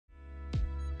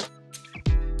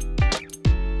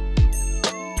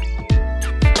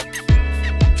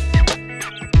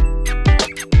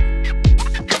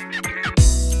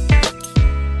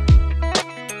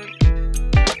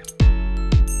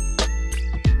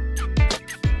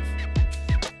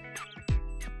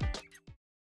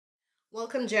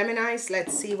Welcome, Geminis.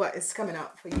 Let's see what is coming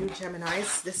up for you,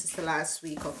 Geminis. This is the last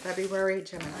week of February.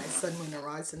 Gemini, Sun, Moon,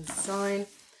 Horizon sign.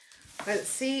 Let's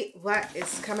see what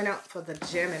is coming up for the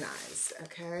Geminis,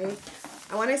 okay?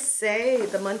 I want to say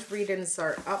the month readings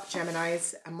are up,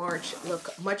 Geminis. March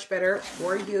look much better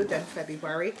for you than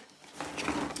February.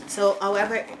 So,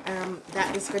 however,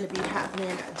 that is going to be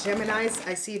happening, Geminis.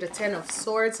 I see the Ten of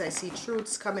Swords. I see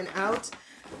truths coming out.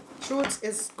 Truth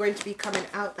is going to be coming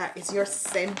out. That is your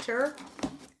center.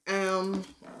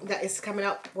 That is coming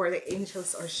up where the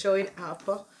angels are showing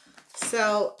up.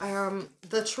 So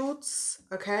the truths,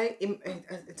 okay,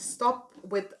 stop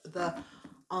with the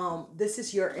this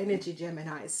is your energy,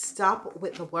 Gemini. Stop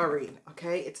with the worrying,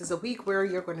 okay? It is a week where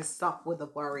you're going to stop with the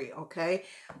worry, okay?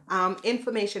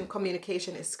 Information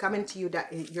communication is coming to you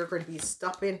that you're going to be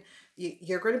stopping.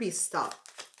 You're going to be stop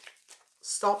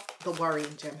the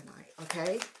worrying, Gemini,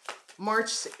 okay?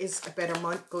 March is a better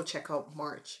month. Go check out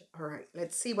March. All right,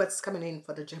 let's see what's coming in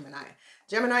for the Gemini.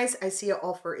 Geminis, I see an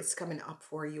offer is coming up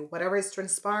for you. Whatever is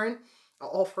transpiring, an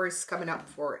offer is coming up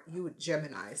for you,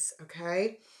 Geminis,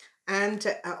 okay? And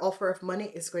an offer of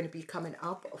money is going to be coming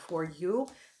up for you.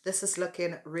 This is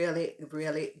looking really,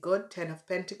 really good. 10 of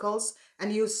Pentacles. A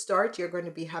new start you're going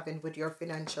to be having with your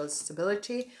financial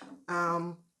stability.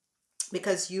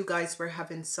 Because you guys were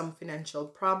having some financial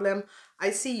problem.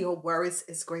 I see your worries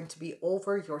is going to be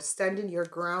over. You're standing your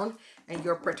ground and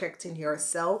you're protecting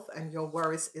yourself, and your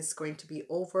worries is going to be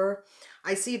over.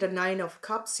 I see the Nine of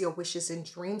Cups. Your wishes and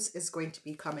dreams is going to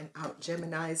be coming out,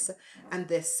 Geminis, and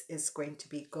this is going to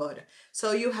be good.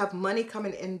 So you have money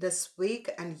coming in this week,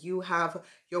 and you have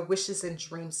your wishes and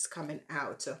dreams coming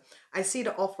out. I see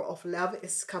the offer of love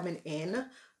is coming in.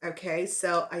 Okay,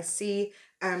 so I see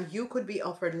you could be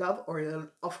offered love, or the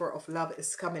offer of love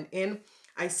is coming in.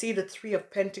 I see the Three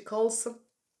of Pentacles.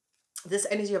 This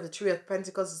energy of the Three of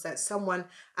Pentacles is that someone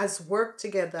has worked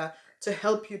together to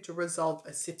help you to resolve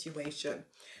a situation.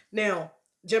 Now,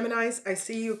 Geminis, I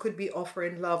see you could be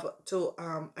offering love to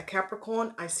a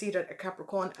Capricorn. I see that a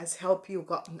Capricorn has helped you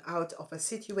gotten out of a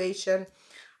situation.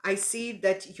 I see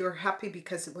that you're happy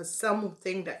because it was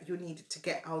something that you needed to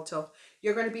get out of.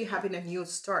 You're going to be having a new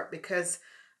start because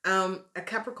a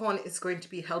Capricorn is going to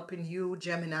be helping you,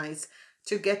 Geminis,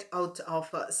 to get out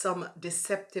of some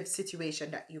deceptive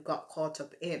situation that you got caught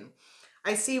up in.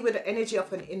 I see with the energy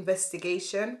of an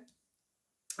investigation,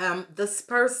 this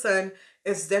person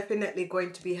is definitely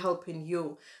going to be helping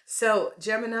you. So,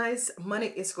 Geminis, money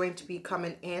is going to be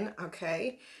coming in,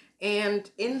 okay? And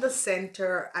in the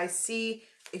center, I see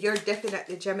you're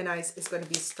definitely, Geminis, is going to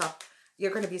be stopped.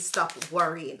 You're going to be stopped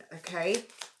worrying, okay?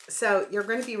 So you're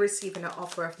going to be receiving an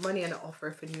offer of money and an offer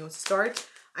of a new start.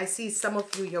 I see some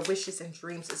of you, your wishes and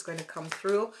dreams is going to come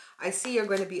through. I see you're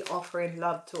going to be offering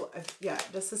love to,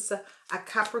 this is a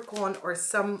Capricorn or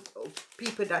some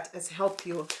people that has helped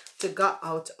you to get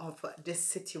out of this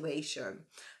situation.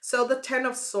 So the Ten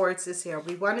of Swords is here.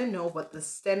 We want to know what the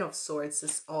Ten of Swords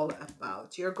is all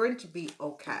about. You're going to be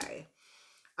okay.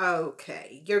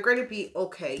 Okay, you're going to be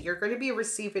okay. You're going to be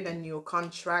receiving a new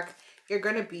contract. You're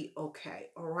going to be okay.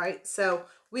 All right. So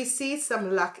we see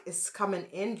some luck is coming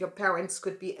in. Your parents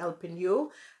could be helping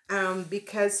you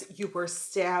because you were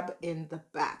stabbed in the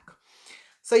back.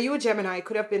 So you, Gemini,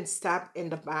 could have been stabbed in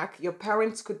the back. Your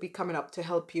parents could be coming up to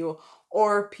help you,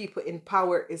 or people in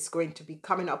power is going to be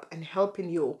coming up and helping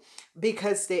you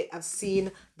because they have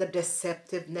seen the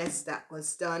deceptiveness that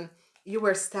was done. You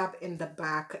were stabbed in the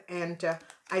back, and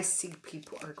I see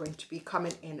people are going to be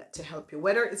coming in to help you.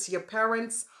 Whether it's your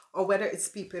parents or whether it's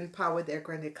people in power, they're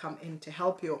going to come in to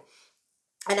help you.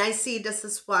 And I see this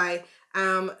is why,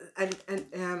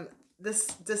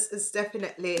 this is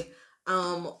definitely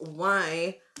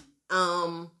why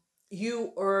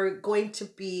you are going to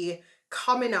be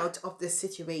coming out of this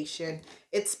situation.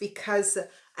 It's because,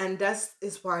 and that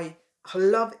is why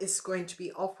love is going to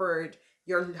be offered.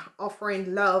 You're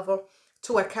offering love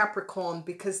to a Capricorn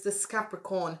because this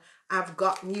Capricorn have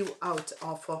gotten you out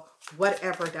of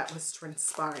whatever that was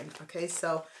transpiring. Okay,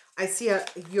 so I see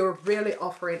you're really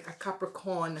offering a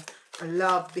Capricorn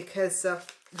love because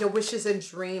your wishes and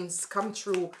dreams come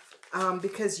true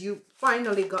because you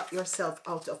finally got yourself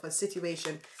out of a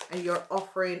situation and you're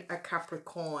offering a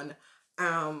Capricorn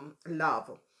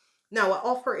love. Now, an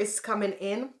offer is coming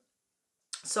in.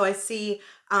 So I see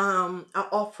an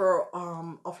offer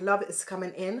of love is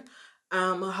coming in.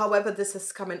 However, this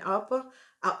is coming up.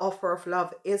 An offer of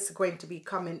love is going to be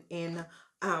coming in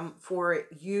for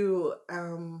you.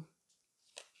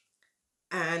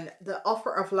 And the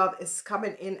offer of love is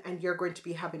coming in, and you're going to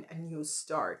be having a new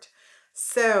start.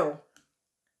 So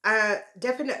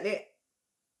definitely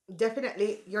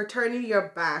you're turning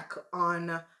your back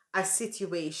on a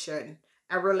situation,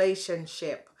 a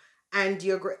relationship, and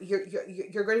you're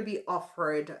going to be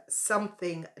offered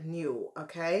something new,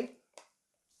 okay?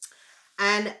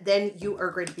 And then you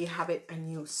are going to be having a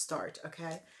new start,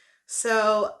 okay?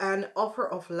 So an offer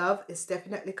of love is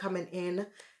definitely coming in,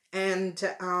 and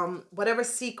whatever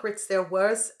secrets there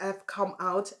was have come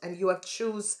out, and you have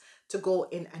choose to go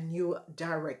in a new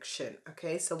direction,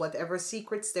 okay? So whatever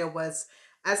secrets there was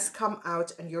has come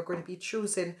out, and you're going to be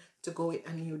choosing to go in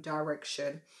a new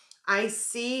direction. I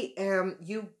see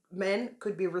you men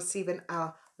could be receiving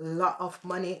a lot of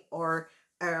money, or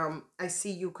I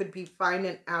see you could be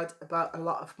finding out about a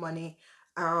lot of money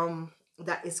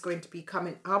that is going to be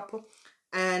coming up.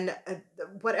 And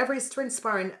whatever is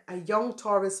transpiring, a young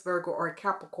Taurus, Virgo, or a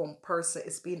Capricorn person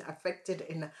is being affected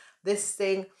in this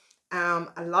thing.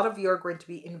 A lot of you are going to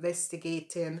be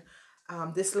investigating.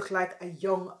 This looks like a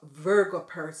young Virgo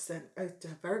person.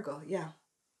 Virgo, yeah.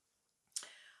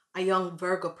 A young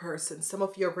Virgo person. Some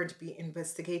of you are going to be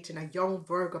investigating a young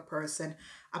Virgo person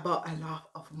about a lot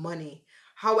of money.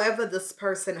 However this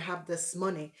person have this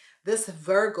money, this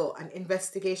Virgo, an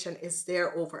investigation is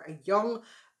there over a young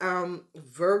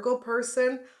Virgo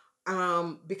person,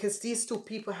 because these two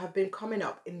people have been coming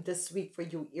up in this week for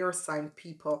you air sign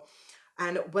people.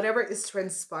 And whatever is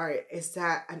transpired is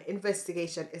that an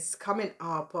investigation is coming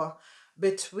up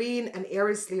between an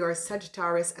Aries, Leo, or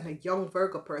Sagittarius and a young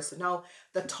Virgo person. Now,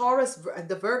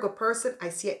 the Virgo person, I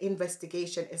see an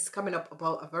investigation is coming up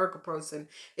about a Virgo person.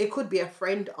 It could be a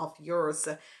friend of yours.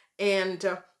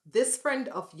 And this friend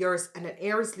of yours and an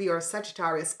Aries, Leo, or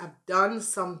Sagittarius have done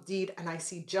some deed, and I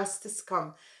see justice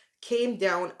came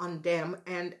down on them,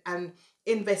 and an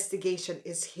investigation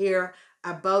is here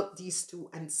about these two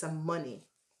and some money.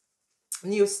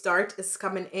 New start is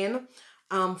coming in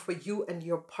for you and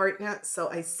your partner. So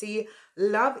I see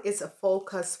love is a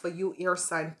focus for you air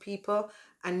sign people.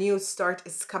 A new start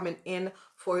is coming in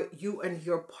for you and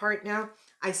your partner.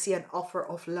 I see an offer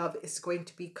of love is going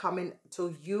to be coming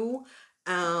to you.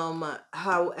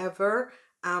 However,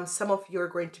 some of you are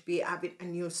going to be having a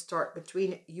new start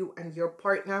between you and your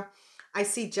partner. I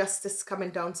see justice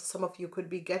coming down, so some of you could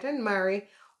be getting married.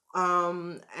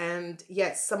 And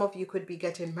yes, some of you could be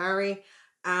getting married.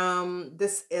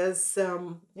 This is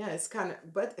yeah, it's kind of,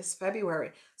 but it's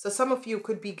February, so some of you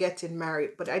could be getting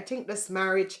married. But I think this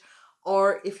marriage,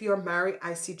 or if you're married,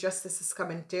 I see justice is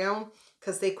coming down,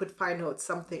 because they could find out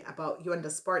something about you and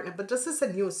this partner. But this is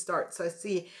a new start, so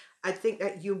I think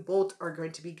that you both are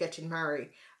going to be getting married.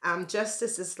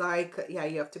 Justice is like, yeah,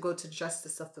 you have to go to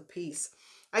justice of the peace.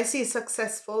 I see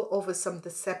successful over some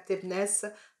deceptiveness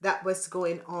that was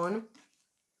going on.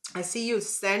 I see you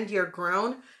stand your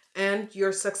ground, and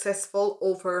you're successful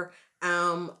over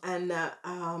a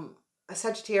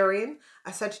Sagittarian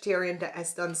that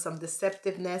has done some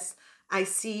deceptiveness. I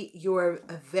see you're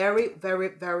very, very,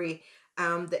 very,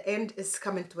 the end is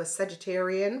coming to a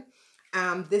Sagittarian.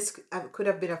 This could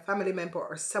have been a family member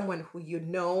or someone who you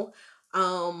know.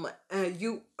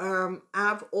 You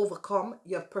have overcome,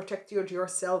 you have protected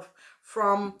yourself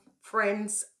from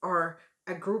friends or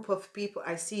a group of people.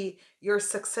 I see you're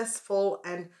successful,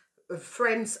 and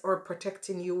friends are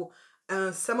protecting you.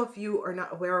 Some of you are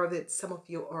not aware of it, some of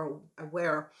you are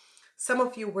aware. Some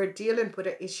of you were dealing with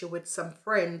an issue with some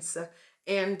friends,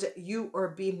 and you are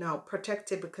being now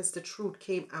protected because the truth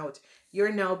came out.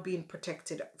 You're now being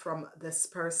protected from this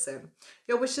person.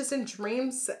 Your wishes and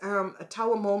dreams, a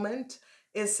tower moment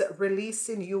is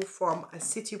releasing you from a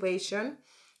situation,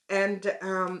 and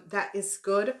that is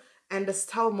good. And this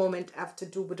tower moment have to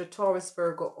do with a Taurus,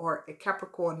 Virgo, or a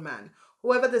Capricorn man.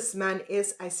 Whoever this man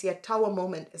is, I see a tower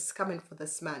moment is coming for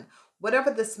this man.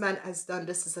 Whatever this man has done,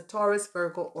 this is a Taurus,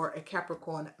 Virgo, or a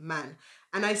Capricorn man.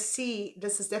 And I see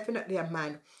this is definitely a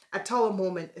man. A tower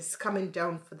moment is coming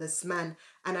down for this man.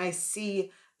 And I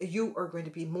see you are going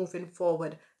to be moving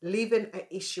forward, leaving an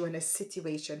issue and a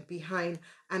situation behind,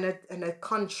 and a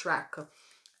contract.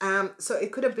 So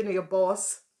it could have been your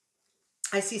boss.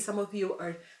 I see some of you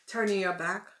are turning your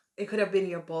back. It could have been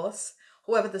your boss.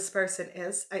 Whoever this person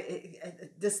is,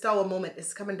 this tower moment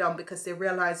is coming down because they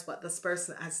realize what this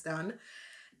person has done.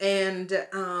 And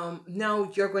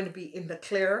now you're going to be in the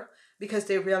clear, because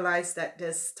they realize that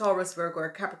this Taurus, Virgo, or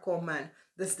Capricorn man,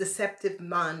 this deceptive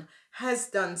man, has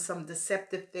done some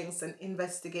deceptive things. And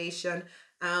investigation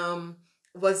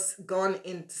was gone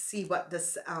in to see what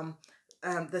this man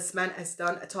has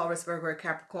done, a Taurus, Virgo, or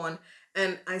Capricorn.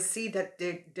 And I see that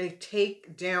they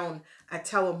take down a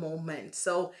tower moment.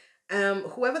 So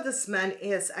whoever this man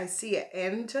is, I see an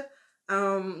end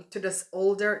to this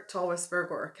older Taurus,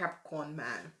 Virgo, or Capricorn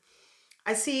man.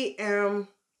 I see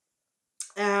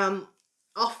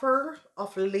offer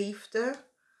of laughter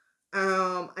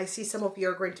I see some of you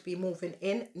are going to be moving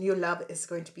in. New love is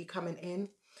going to be coming in.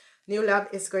 New love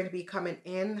is going to be coming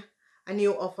in. A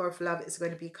new offer of love is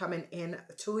going to be coming in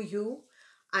to you.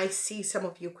 I see some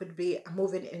of you could be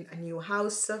moving in a new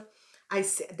house. I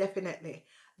see, definitely.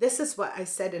 This is what I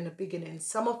said in the beginning.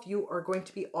 Some of you are going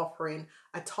to be offering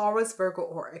a Taurus, Virgo,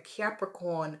 or a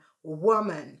Capricorn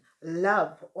woman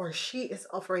love, or she is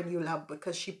offering you love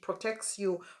because she protects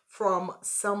you from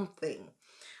something.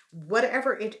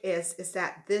 Whatever it is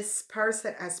that this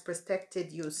person has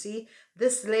protected you. See,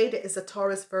 this lady is a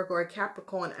Taurus, Virgo, or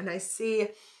Capricorn, and I see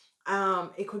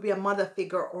it could be a mother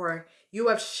figure, or you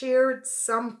have shared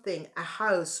something, a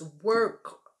house,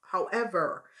 work,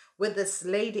 however, with this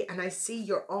lady, and I see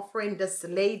you're offering this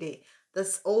lady,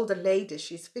 this older lady,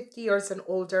 she's 50 years and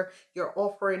older, you're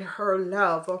offering her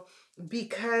love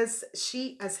because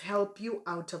she has helped you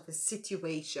out of a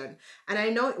situation. And I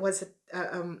know it was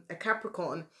a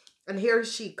Capricorn, and here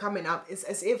she coming up. It's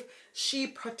as if she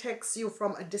protects you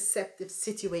from a deceptive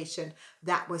situation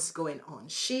that was going on.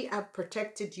 She have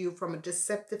protected you from a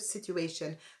deceptive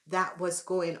situation that was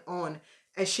going on.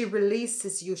 As she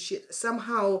releases you, she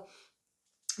somehow,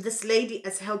 this lady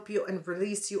has helped you and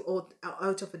released you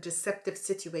out of a deceptive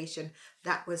situation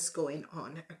that was going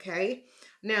on. Okay,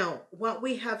 now what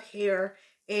we have here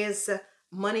is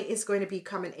money is going to be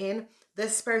coming in.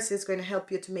 This person is going to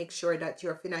help you to make sure that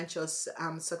you're financially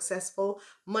successful.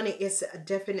 Money is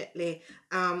definitely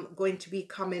going to be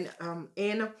coming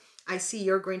in. I see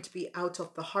you're going to be out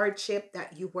of the hardship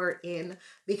that you were in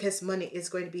because money is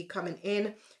going to be coming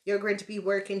in. You're going to be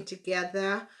working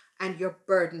together and your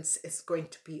burdens is going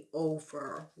to be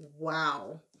over.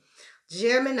 Wow.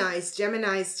 Geminis,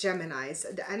 Geminis, Geminis.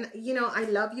 And you know, I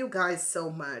love you guys so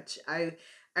much. I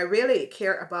really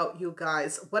care about you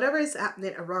guys. Whatever is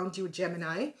happening around you,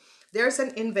 Gemini, there's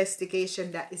an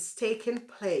investigation that is taking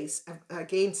place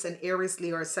against an Aries,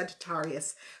 Leo, or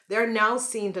Sagittarius. They're now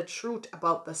seeing the truth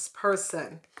about this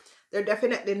person. They're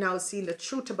definitely now seeing the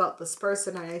truth about this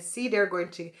person. And I see they're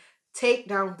going to take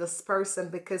down this person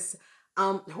because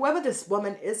whoever this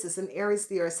woman is an Aries,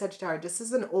 Leo, or Sagittarius. This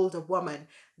is an older woman.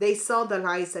 They saw the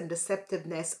lies and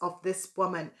deceptiveness of this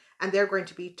woman, and they're going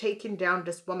to be taking down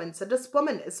this woman. So this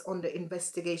woman is under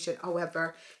investigation.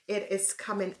 However, it is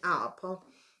coming up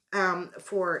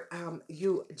for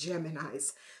you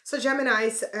Geminis. So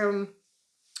Geminis,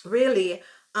 really,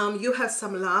 you have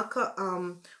some luck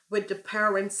with the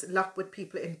parents, luck with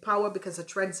people in power because of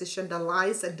transition, the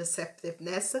lies and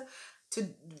deceptiveness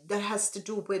that has to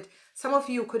do with, some of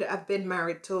you could have been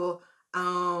married to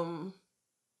a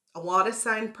water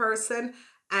sign person,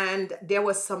 and there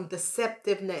was some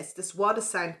deceptiveness. This water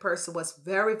sign person was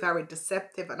very, very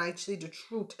deceptive, and actually the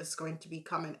truth is going to be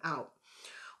coming out.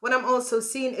 What I'm also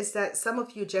seeing is that some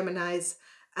of you Geminis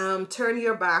turn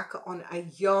your back on a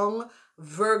young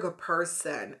Virgo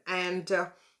person, and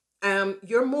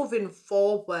you're moving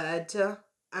forward,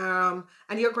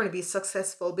 and you're going to be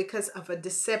successful because of a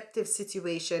deceptive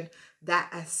situation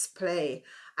that has play.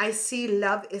 I see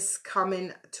love is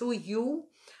coming to you.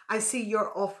 I see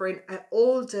you're offering an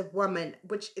older woman,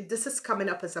 which this is coming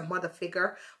up as a mother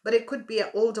figure, but it could be an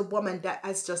older woman that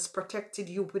has just protected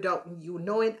you without you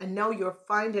knowing, and now you're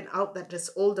finding out that this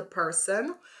older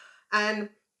person, and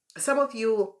some of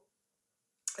you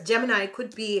Gemini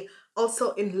could be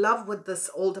also in love with this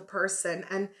older person,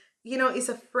 and you know, is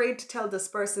afraid to tell this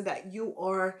person that you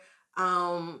are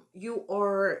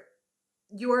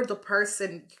the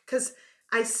person, because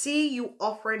I see you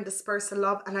offering this person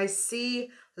love, and I see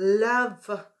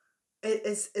love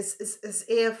is as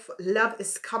if love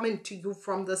is coming to you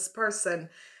from this person.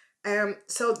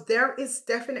 So there is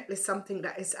definitely something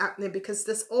that is happening because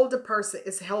this older person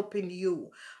is helping you.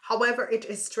 However, it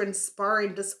is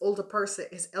transpiring this older person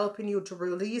is helping you to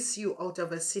release you out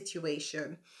of a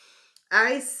situation.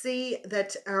 I see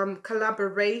that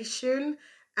collaboration.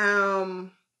 I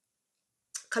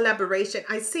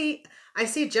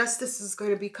see justice is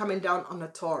going to be coming down on a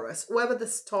Taurus. Whoever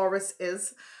this Taurus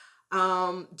is,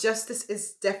 justice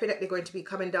is definitely going to be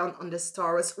coming down on this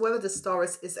Taurus. Whoever this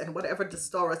Taurus is and whatever this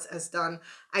Taurus has done,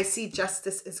 I see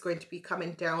justice is going to be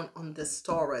coming down on this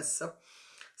Taurus.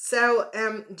 So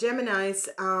Geminis,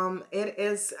 it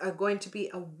is going to be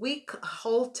a week.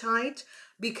 Hold tight,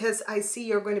 because I see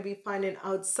you're going to be finding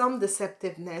out some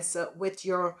deceptiveness with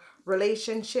your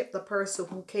relationship, the person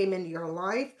who came in your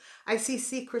life. I see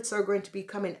secrets are going to be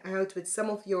coming out with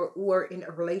some of you who are in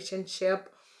a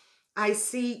relationship. I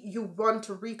see you want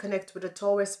to reconnect with a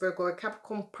Taurus, Virgo, or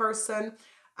Capricorn person.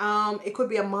 It could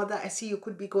be a mother. I see you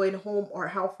could be going home or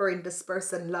offering this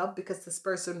person love because this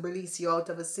person released you out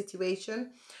of a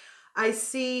situation. I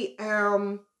see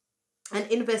An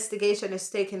investigation is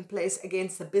taking place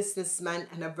against a businessman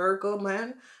and a Virgo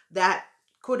man that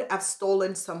could have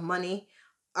stolen some money,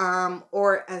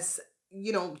 or as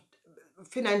you know,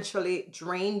 financially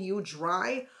drained you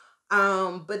dry.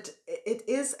 But it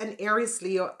is an Aries,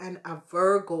 Leo, and a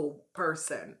Virgo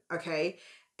person, okay?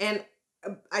 And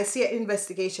I see an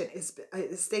investigation is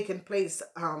taking place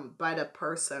by the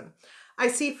person. I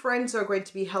see friends are going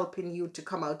to be helping you to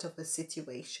come out of the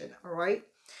situation, all right?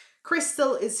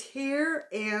 Crystal is here,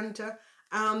 and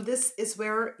this is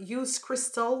where use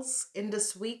crystals in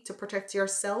this week to protect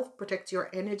yourself, protect your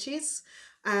energies,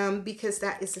 because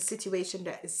that is a situation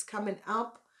that is coming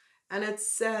up. And it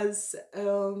says,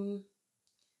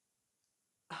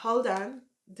 hold on,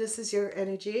 this is your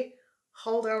energy.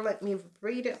 Hold on, let me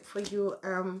read it for you,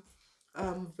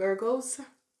 Virgos.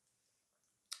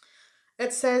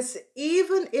 It says,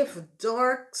 even if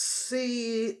dark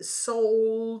souled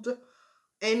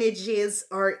energies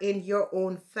are in your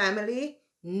own family,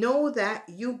 know that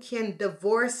you can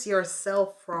divorce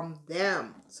yourself from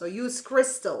them. So use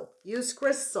crystal, use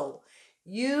crystal,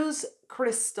 use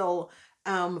crystal,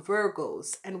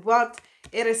 Virgos. And what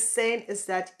it is saying is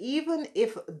that even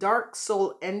if dark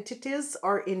soul entities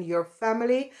are in your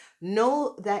family,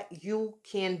 know that you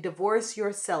can divorce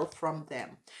yourself from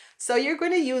them. So you're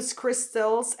going to use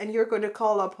crystals, and you're going to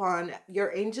call upon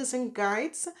your angels and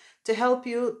guides to help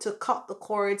you to cut the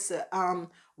cords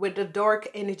with the dark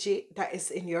energy that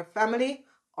is in your family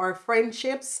or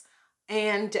friendships.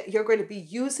 And you're going to be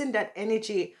using that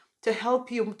energy to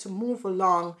help you to move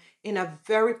along in a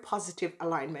very positive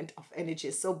alignment of energy.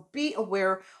 So be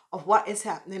aware of what is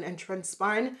happening and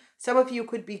transpiring. Some of you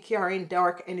could be carrying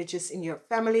dark energies in your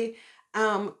family.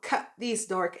 Cut these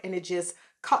dark energies,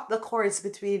 cut the cords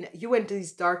between you and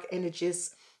these dark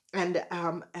energies, and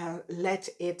let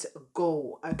it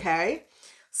go, okay?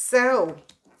 So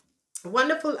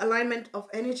wonderful alignment of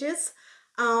energies.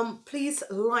 Please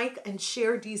like and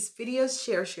share these videos.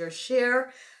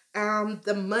 Share.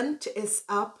 The month is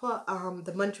up.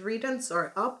 The month readings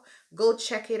are up. Go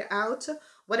check it out.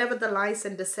 Whatever the lies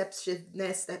and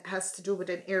deceptiveness that has to do with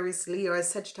an Aries, Leo,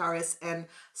 Sagittarius, and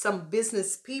some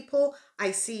business people,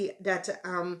 I see that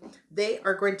they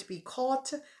are going to be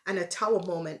caught, and a tower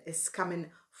moment is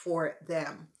coming for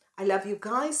them. I love you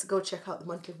guys. Go check out the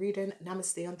monthly reading.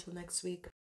 Namaste until next week.